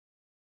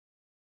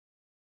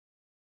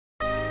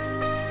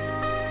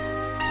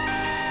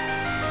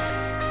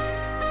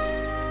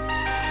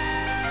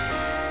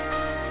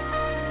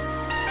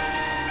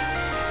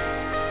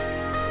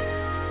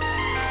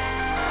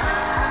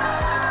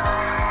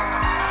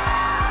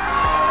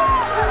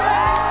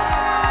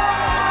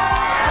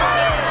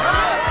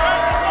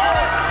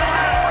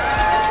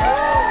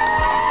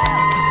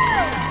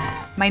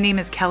My name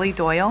is Kelly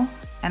Doyle,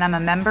 and I'm a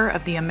member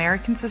of the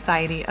American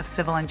Society of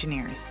Civil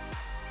Engineers.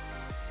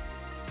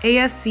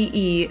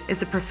 ASCE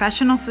is a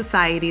professional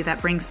society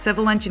that brings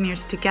civil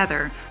engineers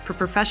together for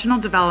professional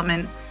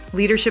development,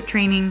 leadership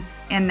training,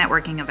 and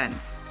networking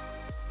events.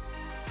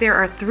 There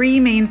are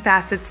three main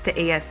facets to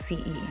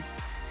ASCE: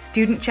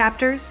 student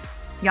chapters,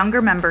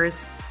 younger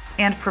members,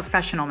 and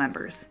professional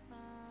members.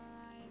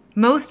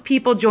 Most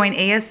people join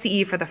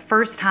ASCE for the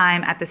first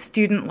time at the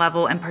student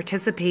level and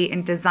participate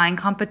in design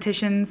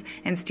competitions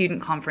and student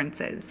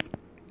conferences.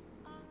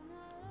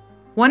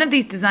 One of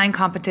these design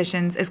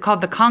competitions is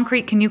called the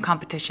Concrete Canoe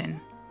Competition.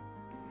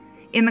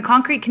 In the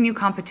Concrete Canoe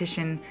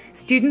Competition,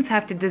 students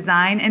have to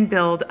design and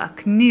build a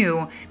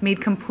canoe made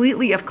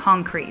completely of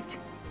concrete.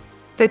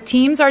 The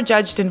teams are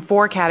judged in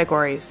 4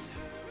 categories: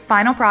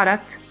 final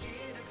product,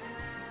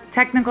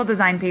 technical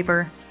design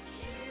paper,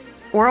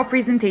 oral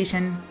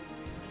presentation,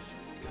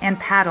 and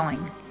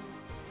paddling.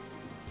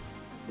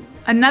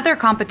 Another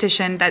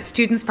competition that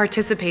students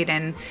participate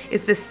in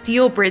is the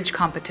Steel Bridge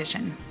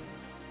Competition.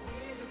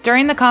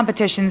 During the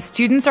competition,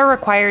 students are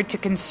required to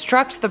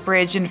construct the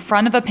bridge in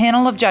front of a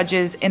panel of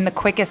judges in the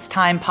quickest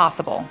time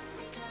possible.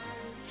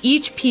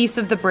 Each piece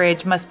of the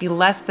bridge must be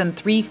less than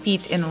 3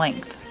 feet in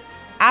length.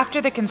 After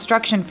the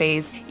construction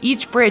phase,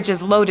 each bridge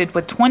is loaded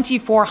with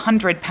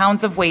 2,400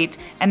 pounds of weight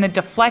and the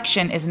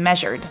deflection is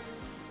measured.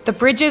 The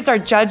bridges are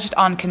judged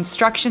on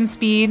construction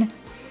speed,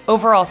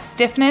 overall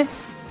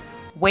stiffness,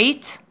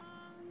 weight,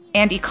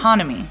 and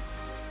economy.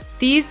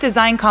 These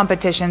design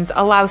competitions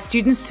allow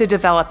students to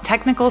develop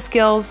technical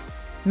skills,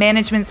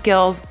 management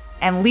skills,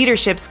 and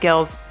leadership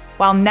skills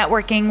while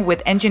networking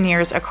with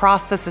engineers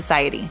across the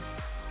society.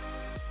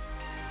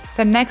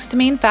 The next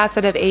main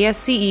facet of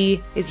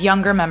ASCE is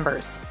younger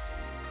members.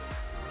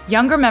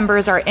 Younger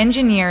members are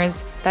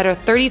engineers that are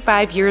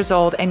 35 years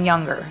old and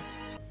younger.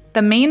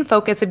 The main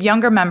focus of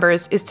younger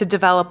members is to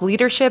develop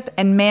leadership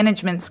and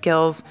management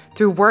skills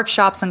through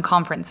workshops and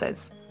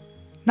conferences.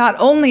 Not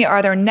only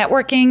are there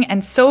networking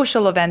and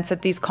social events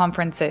at these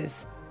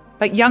conferences,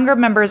 but younger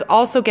members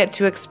also get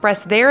to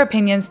express their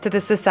opinions to the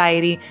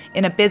society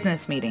in a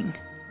business meeting.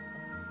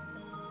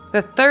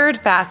 The third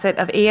facet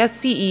of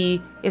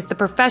ASCE is the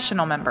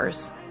professional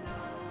members.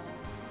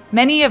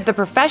 Many of the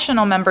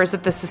professional members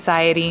of the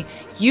society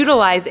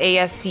utilize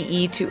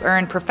ASCE to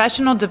earn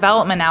professional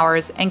development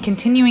hours and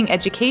continuing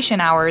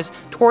education hours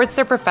towards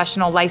their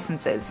professional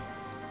licenses.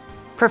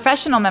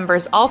 Professional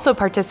members also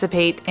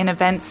participate in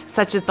events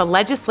such as the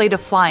Legislative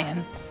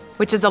Fly-In,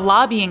 which is a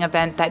lobbying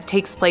event that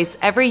takes place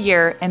every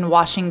year in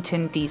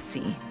Washington,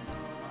 D.C.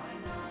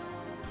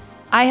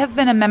 I have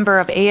been a member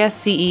of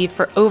ASCE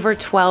for over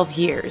 12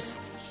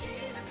 years.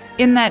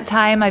 In that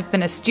time, I've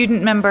been a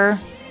student member,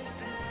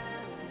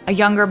 a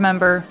younger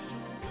member,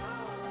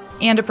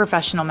 and a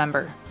professional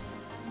member.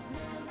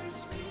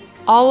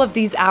 All of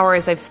these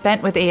hours I've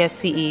spent with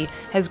ASCE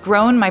has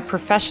grown my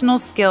professional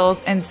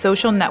skills and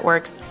social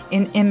networks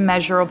in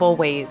immeasurable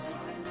ways.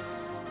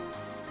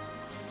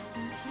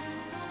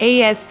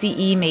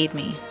 ASCE made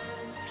me.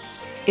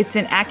 It's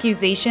an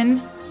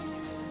accusation,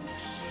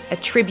 a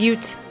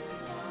tribute,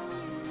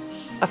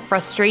 a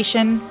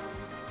frustration,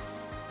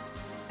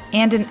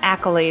 and an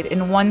accolade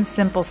in one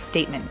simple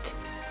statement.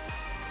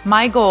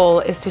 My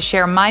goal is to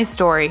share my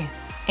story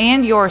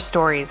and your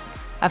stories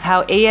of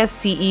how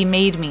ASCE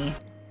made me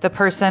the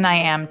person I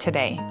am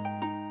today.